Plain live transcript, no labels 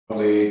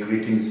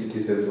Greetings,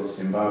 citizens of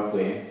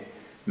Zimbabwe.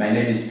 My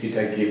name is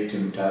Peter Gift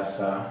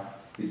Mtasa,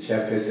 the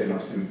chairperson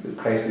of the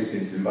Crisis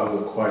in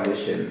Zimbabwe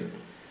Coalition.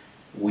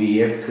 We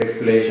have great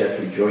pleasure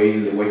to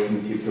join the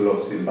working people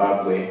of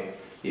Zimbabwe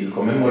in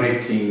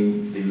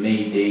commemorating the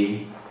May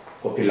Day,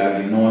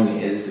 popularly known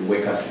as the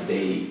Workers'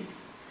 Day.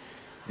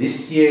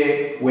 This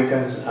year,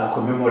 workers are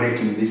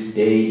commemorating this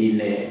day in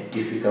a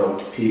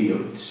difficult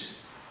period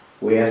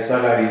where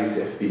salaries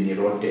have been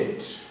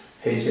eroded,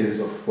 pensions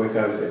of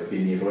workers have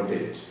been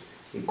eroded,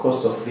 the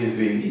cost of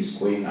living is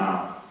going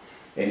up,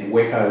 and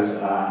workers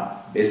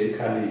are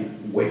basically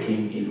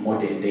working in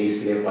modern day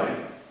slavery.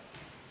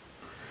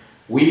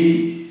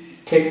 We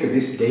take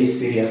this day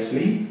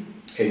seriously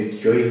and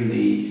join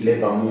the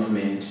labor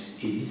movement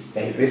in its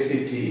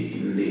diversity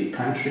in the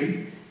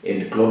country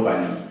and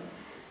globally,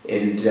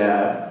 and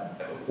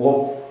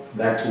hope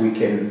that we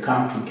can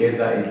come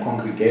together and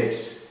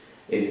congregate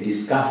and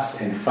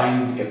discuss and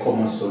find a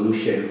common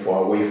solution for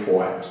our way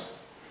forward.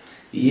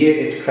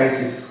 Here at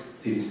Crisis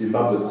in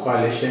Zimbabwe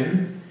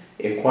Coalition,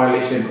 a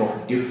coalition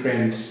of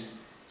different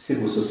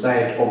civil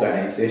society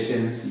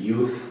organizations,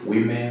 youth,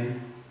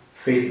 women,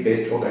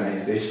 faith-based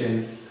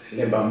organizations,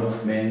 labor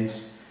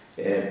movement,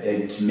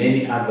 and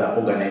many other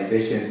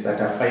organizations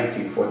that are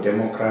fighting for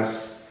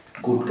democracy,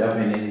 good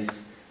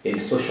governance,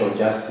 and social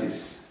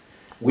justice.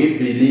 We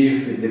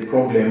believe the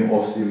problem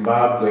of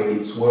Zimbabwe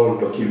is well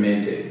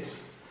documented.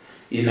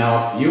 In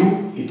our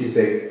view, it is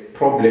a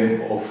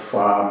problem of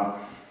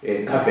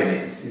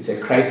governance. It's a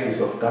crisis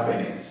of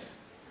governance.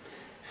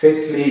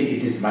 Firstly,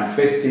 it is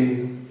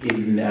manifesting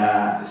in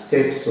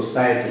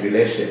state-society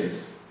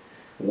relations,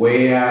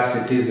 where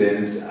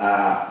citizens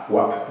are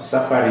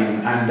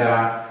suffering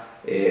under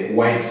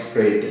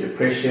widespread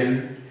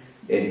repression,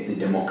 and the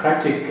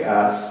democratic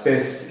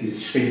space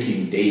is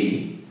shrinking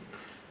daily.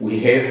 We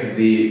have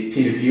the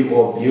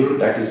PVO bill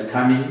that is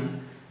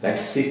coming that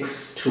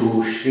seeks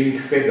to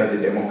shrink further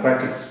the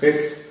democratic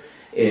space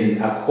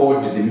and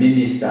accord the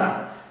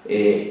minister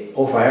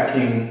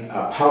overarching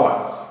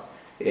powers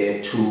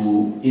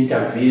to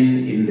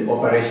intervene in the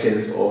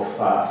operations of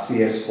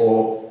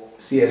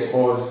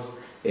CSOs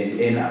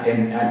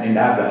and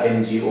other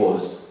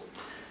NGOs.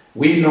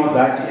 We know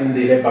that in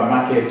the labor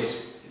market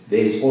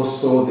there is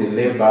also the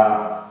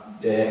labor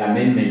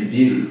amendment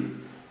bill,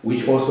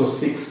 which also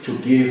seeks to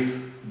give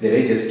the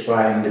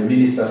registrar and the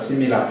minister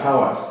similar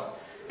powers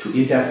to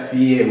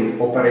interfere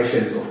with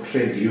operations of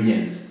trade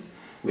unions.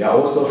 We are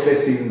also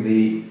facing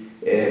the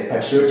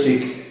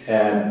patriotic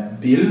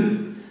bill,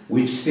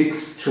 which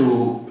seeks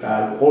to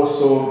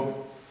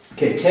also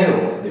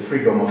curtail the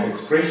freedom of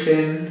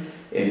expression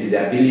and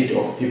the ability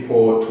of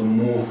people to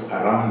move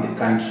around the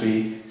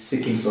country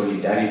seeking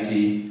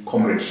solidarity,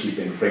 comradeship,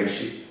 and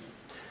friendship.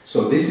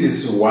 So this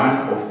is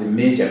one of the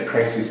major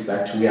crises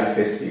that we are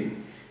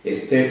facing, a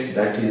state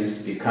that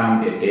has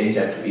become a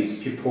danger to its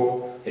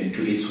people and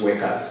to its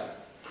workers.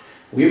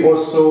 We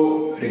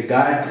also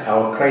regard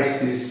our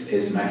crisis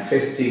as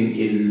manifesting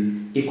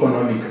in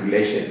economic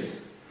relations,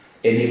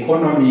 an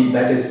economy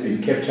that has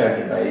been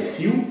captured by a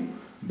few,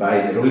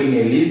 by the ruling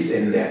elites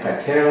and their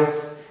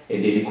cartels,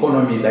 and an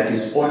economy that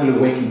is only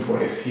working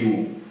for a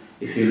few.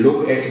 If you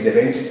look at the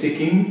rent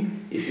seeking,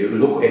 if you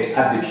look at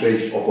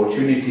arbitrage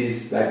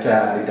opportunities that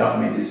the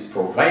government is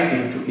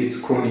providing to its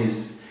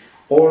cronies,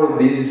 all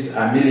these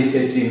are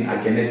militating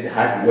against the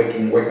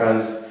hard-working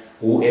workers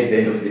who at the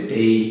end of the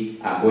day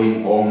are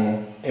going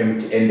home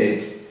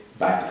empty-handed,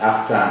 but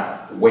after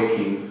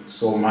working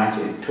so much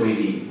and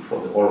toiling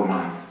for the whole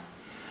month.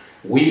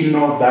 We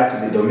know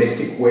that the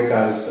domestic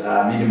workers'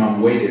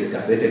 minimum wages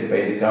gazetted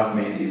by the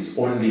government is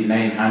only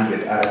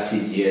 900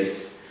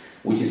 RTGS,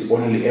 which is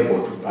only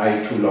able to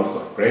buy 2 loaves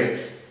of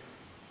bread.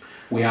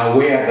 We are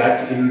aware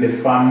that in the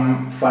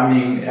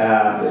farming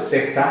the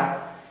sector,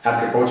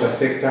 agriculture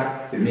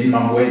sector, the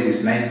minimum wage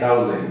is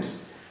 9,000,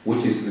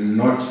 which is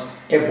not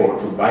able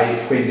to buy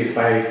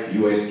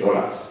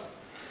 $25.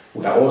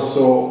 We are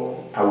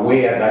also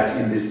aware that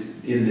in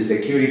the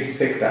security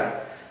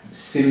sector,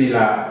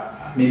 similar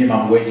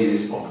minimum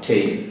wages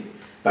obtained.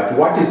 But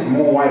what is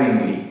more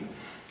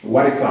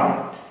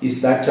worrisome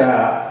is that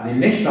the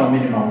national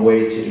minimum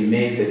wage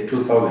remains at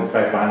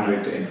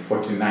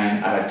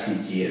 2,549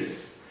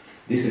 RTGS.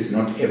 This is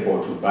not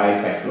able to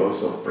buy 5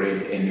 loaves of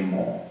bread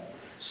anymore.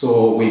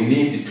 So we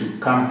need to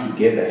come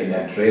together and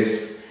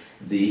address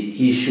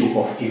the issue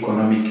of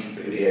economic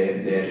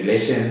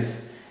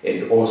relations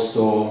and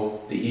also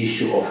the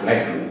issue of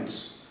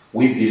livelihoods.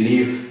 We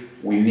believe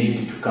we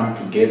need to come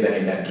together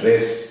and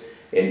address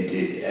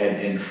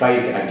and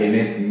fight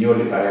against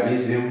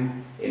neoliberalism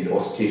and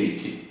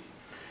austerity.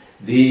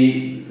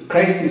 The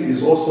crisis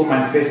is also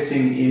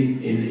manifesting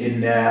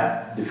in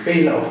the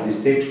failure of the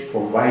state to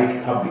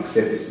provide public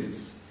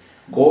services.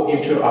 Go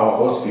into our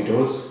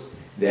hospitals,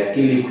 they are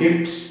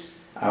ill-equipped.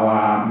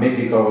 Our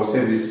medical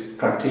service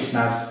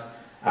practitioners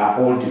are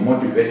all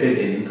demotivated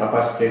and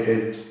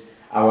incapacitated.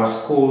 Our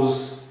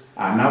schools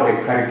are now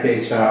a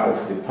caricature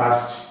of the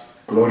past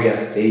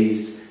glorious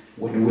days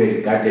when we were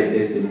regarded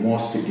as the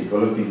most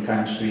developing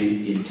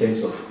country in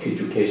terms of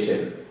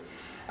education.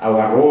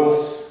 Our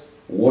roads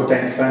water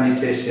and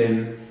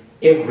sanitation,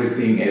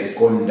 everything has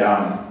gone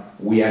down.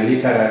 We are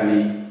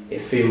literally a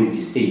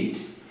failed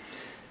state.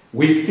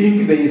 We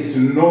think there is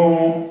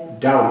no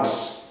doubt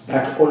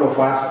that all of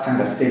us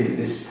understand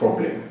this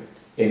problem.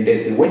 And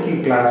as the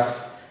working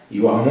class,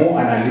 you are more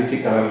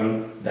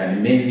analytical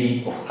than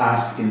many of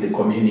us in the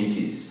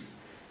communities.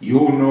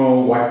 You know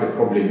what the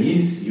problem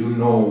is. You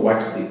know what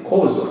the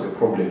cause of the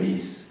problem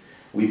is.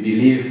 We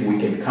believe we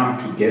can come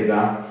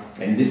together,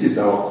 and this is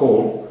our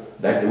call,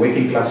 that the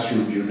working class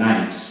should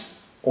unite.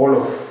 All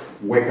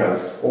of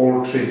workers,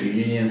 all trade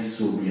unions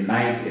should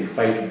unite and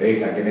fight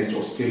back against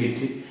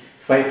austerity,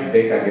 fight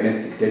back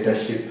against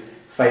dictatorship,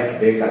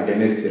 fight back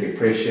against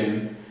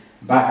repression.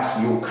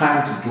 But you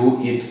can't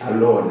do it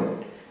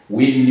alone.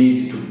 We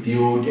need to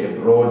build a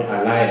broad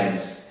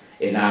alliance,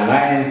 an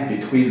alliance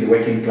between the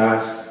working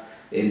class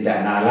and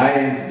an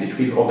alliance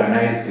between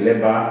organized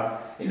labor,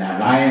 an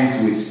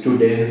alliance with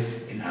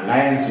students, an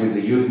alliance with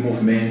the youth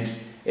movement,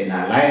 an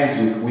alliance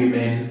with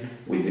women,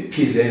 with the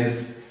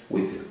peasants,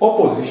 with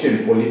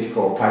opposition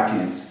political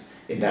parties,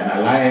 and an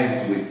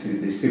alliance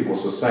with the civil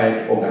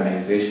society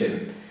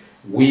organization.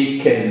 We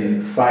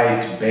can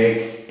fight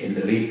back and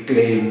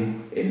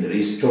reclaim and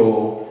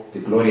restore the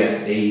glorious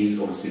days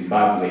of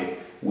Zimbabwe.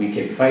 We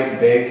can fight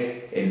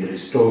back and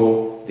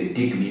restore the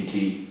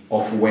dignity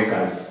of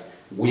workers.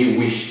 We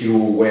wish you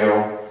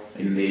well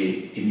in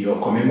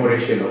your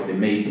commemoration of the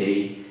May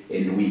Day,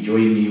 and we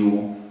join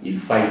you in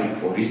fighting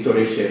for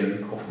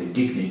restoration of the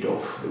dignity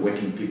of the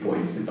working people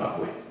in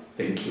Zimbabwe.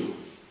 Thank you.